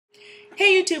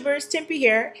Hey YouTubers, Tempe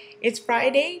here. It's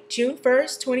Friday, June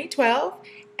 1st, 2012,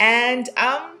 and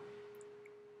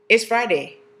it's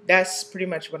Friday. That's pretty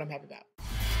much what I'm happy about.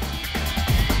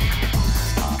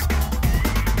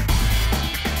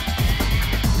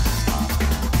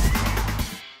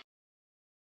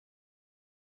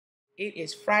 It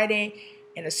is Friday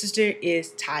and the sister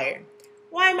is tired.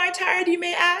 Why am I tired, you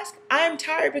may ask? I am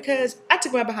tired because I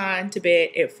took my behind to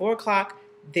bed at 4 o'clock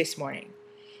this morning.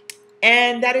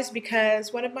 And that is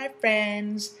because one of my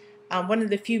friends, one of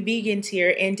the few vegans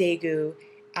here in Daegu,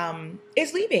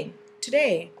 is leaving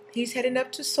today. He's heading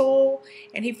up to Seoul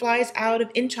and he flies out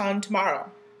of Incheon tomorrow.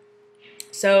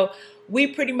 So we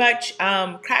pretty much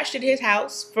crashed at his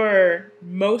house for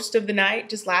most of the night,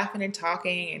 just laughing and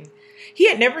talking. And he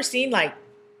had never seen like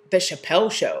the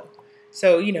Chappelle show.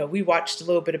 So, we watched a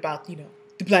little bit about, the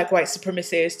black white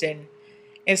supremacist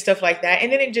and stuff like that.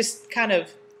 And then it just kind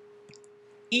of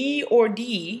E or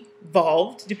D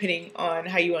evolved, depending on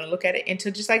how you want to look at it,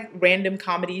 into just like random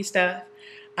comedy stuff.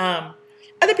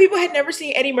 Other people had never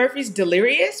seen Eddie Murphy's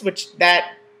Delirious, which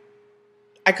that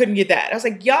I couldn't get that. I was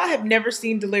like, y'all have never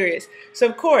seen Delirious. So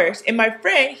of course, and my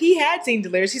friend, he had seen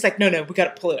Delirious. He's like, no, we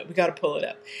got to pull it up. We got to pull it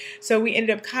up. So we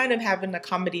ended up kind of having a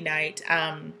comedy night.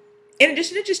 In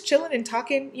addition to just chilling and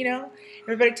talking,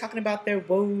 everybody talking about their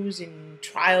woes and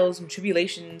trials and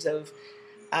tribulations of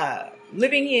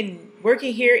living and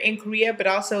working here in Korea, but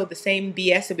also the same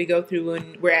BS that we go through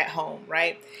when we're at home,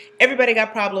 right? Everybody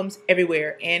got problems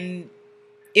everywhere. And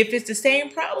if it's the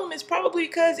same problem, it's probably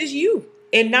because it's you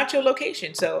and not your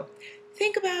location. So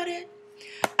think about it.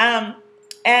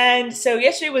 And so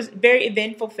yesterday was very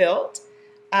event-filled.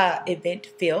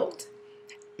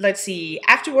 Let's see,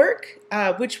 after work,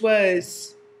 which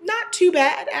was not too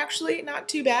bad, actually, not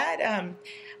too bad.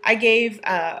 I gave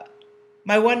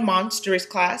my one monstrous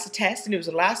class a test, and it was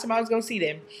the last time I was going to see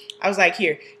them. I was like,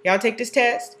 here, y'all take this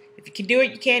test. If you can do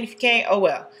it, you can. If you can't, oh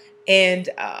well. And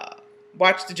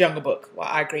watch The Jungle Book while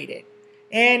I graded.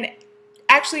 And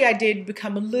actually, I did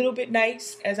become a little bit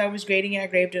nice as I was grading it. I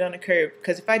graded it on a curve,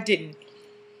 because if I didn't,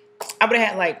 I would have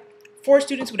had like 4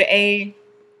 students with an A,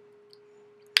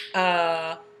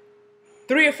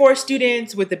 3 or 4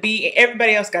 students with a B, and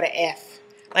everybody else got an F.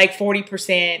 Like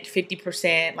 40%,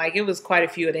 50%, like it was quite a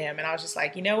few of them. And I was just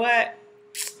like, you know what?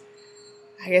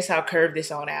 I guess I'll curve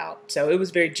this on out. So it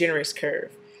was a very generous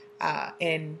curve.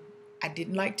 And I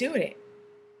didn't like doing it.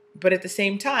 But at the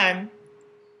same time,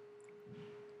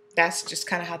 that's just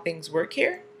kind of how things work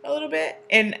here a little bit.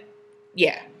 And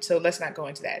yeah, so let's not go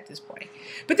into that at this point.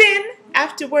 But then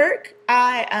after work,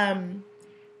 I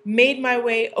made my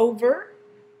way over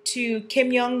to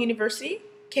Kimyong University.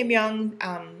 Kimyong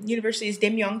University's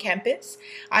Daemyeong campus.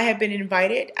 I have been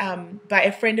invited by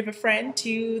a friend of a friend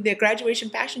to the graduation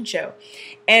fashion show.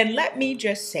 And let me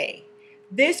just say,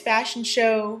 this fashion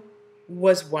show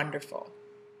was wonderful.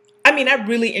 I mean, I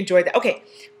really enjoyed that. Okay,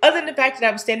 other than the fact that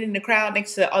I was standing in the crowd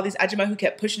next to all these ajima who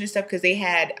kept pushing this stuff because they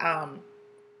had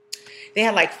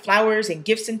like flowers and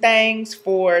gifts and things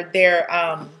for their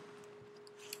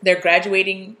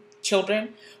graduating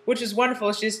children, which is wonderful.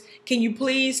 It's just, can you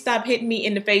please stop hitting me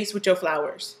in the face with your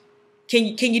flowers? Can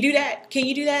you do that? Can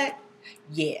you do that?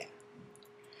 Yeah.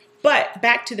 But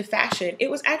back to the fashion, it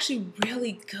was actually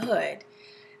really good.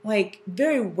 Like,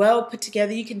 very well put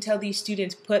together. You can tell these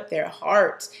students put their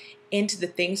hearts into the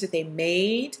things that they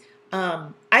made.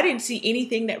 I didn't see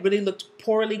anything that really looked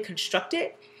poorly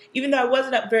constructed, even though I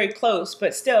wasn't up very close,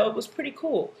 but still, it was pretty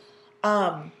cool.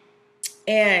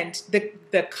 And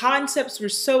the concepts were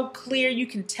so clear. You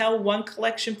can tell one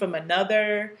collection from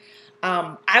another.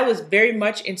 I was very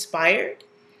much inspired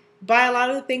by a lot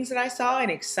of the things that I saw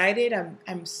and excited.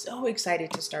 I'm so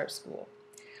excited to start school.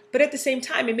 But at the same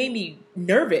time, it made me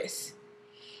nervous.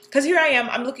 Because here I am,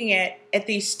 I'm looking at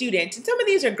these students. And some of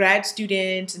these are grad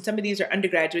students and some of these are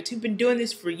undergraduates who've been doing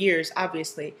this for years,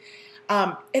 obviously.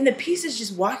 And the pieces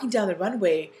just walking down the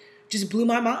runway just blew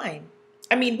my mind.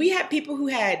 I mean, we had people who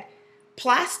had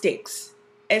plastics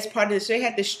as part of this. So they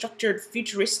had this structured,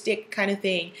 futuristic kind of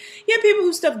thing. You had people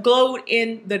whose stuff glowed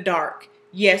in the dark.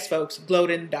 Yes, folks, glowed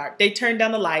in the dark. They turned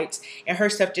down the lights and her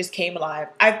stuff just came alive.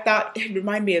 I thought it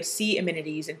reminded me of sea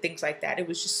amenities and things like that. It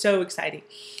was just so exciting.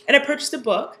 And I purchased a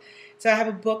book. So I have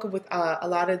a book with a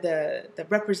lot of the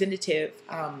representative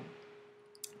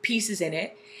pieces in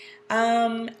it.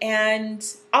 And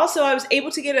also I was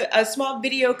able to get a small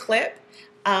video clip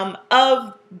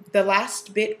of the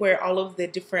last bit where all of the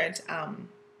different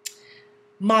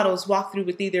models walk through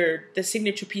with either the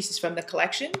signature pieces from the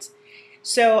collections.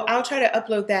 So I'll try to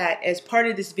upload that as part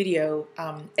of this video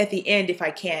at the end if I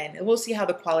can. And we'll see how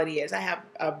the quality is. I have,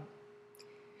 I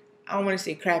don't want to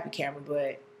say crappy camera,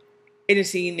 but it has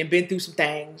seen and been through some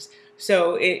things.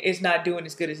 So it's not doing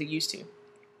as good as it used to.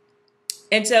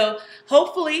 And so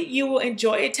hopefully you will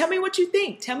enjoy it. Tell me what you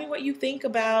think. Tell me what you think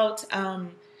about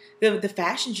the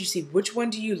fashions you see. Which one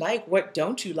do you like? What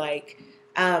don't you like?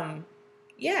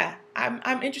 Yeah,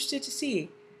 I'm interested to see,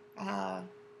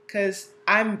 because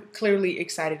I'm clearly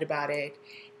excited about it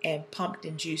and pumped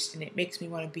and juiced, and it makes me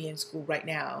want to be in school right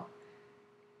now,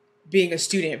 being a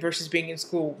student versus being in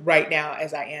school right now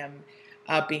as I am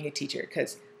being a teacher.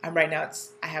 Because I'm right now,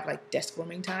 I have like desk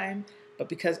warming time, but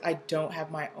because I don't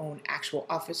have my own actual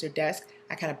office or desk,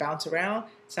 I kind of bounce around.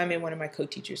 So I'm in one of my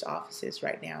co-teachers' offices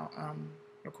right now,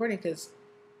 recording, because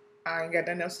I ain't got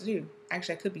nothing else to do.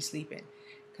 Actually, I could be sleeping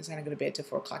because I didn't go to bed till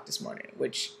 4 o'clock this morning,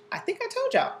 which I think I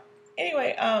told y'all.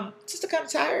 Anyway, sister kind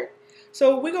of tired,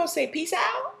 so we're gonna say peace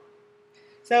out.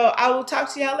 So I will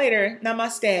talk to y'all later.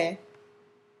 Namaste.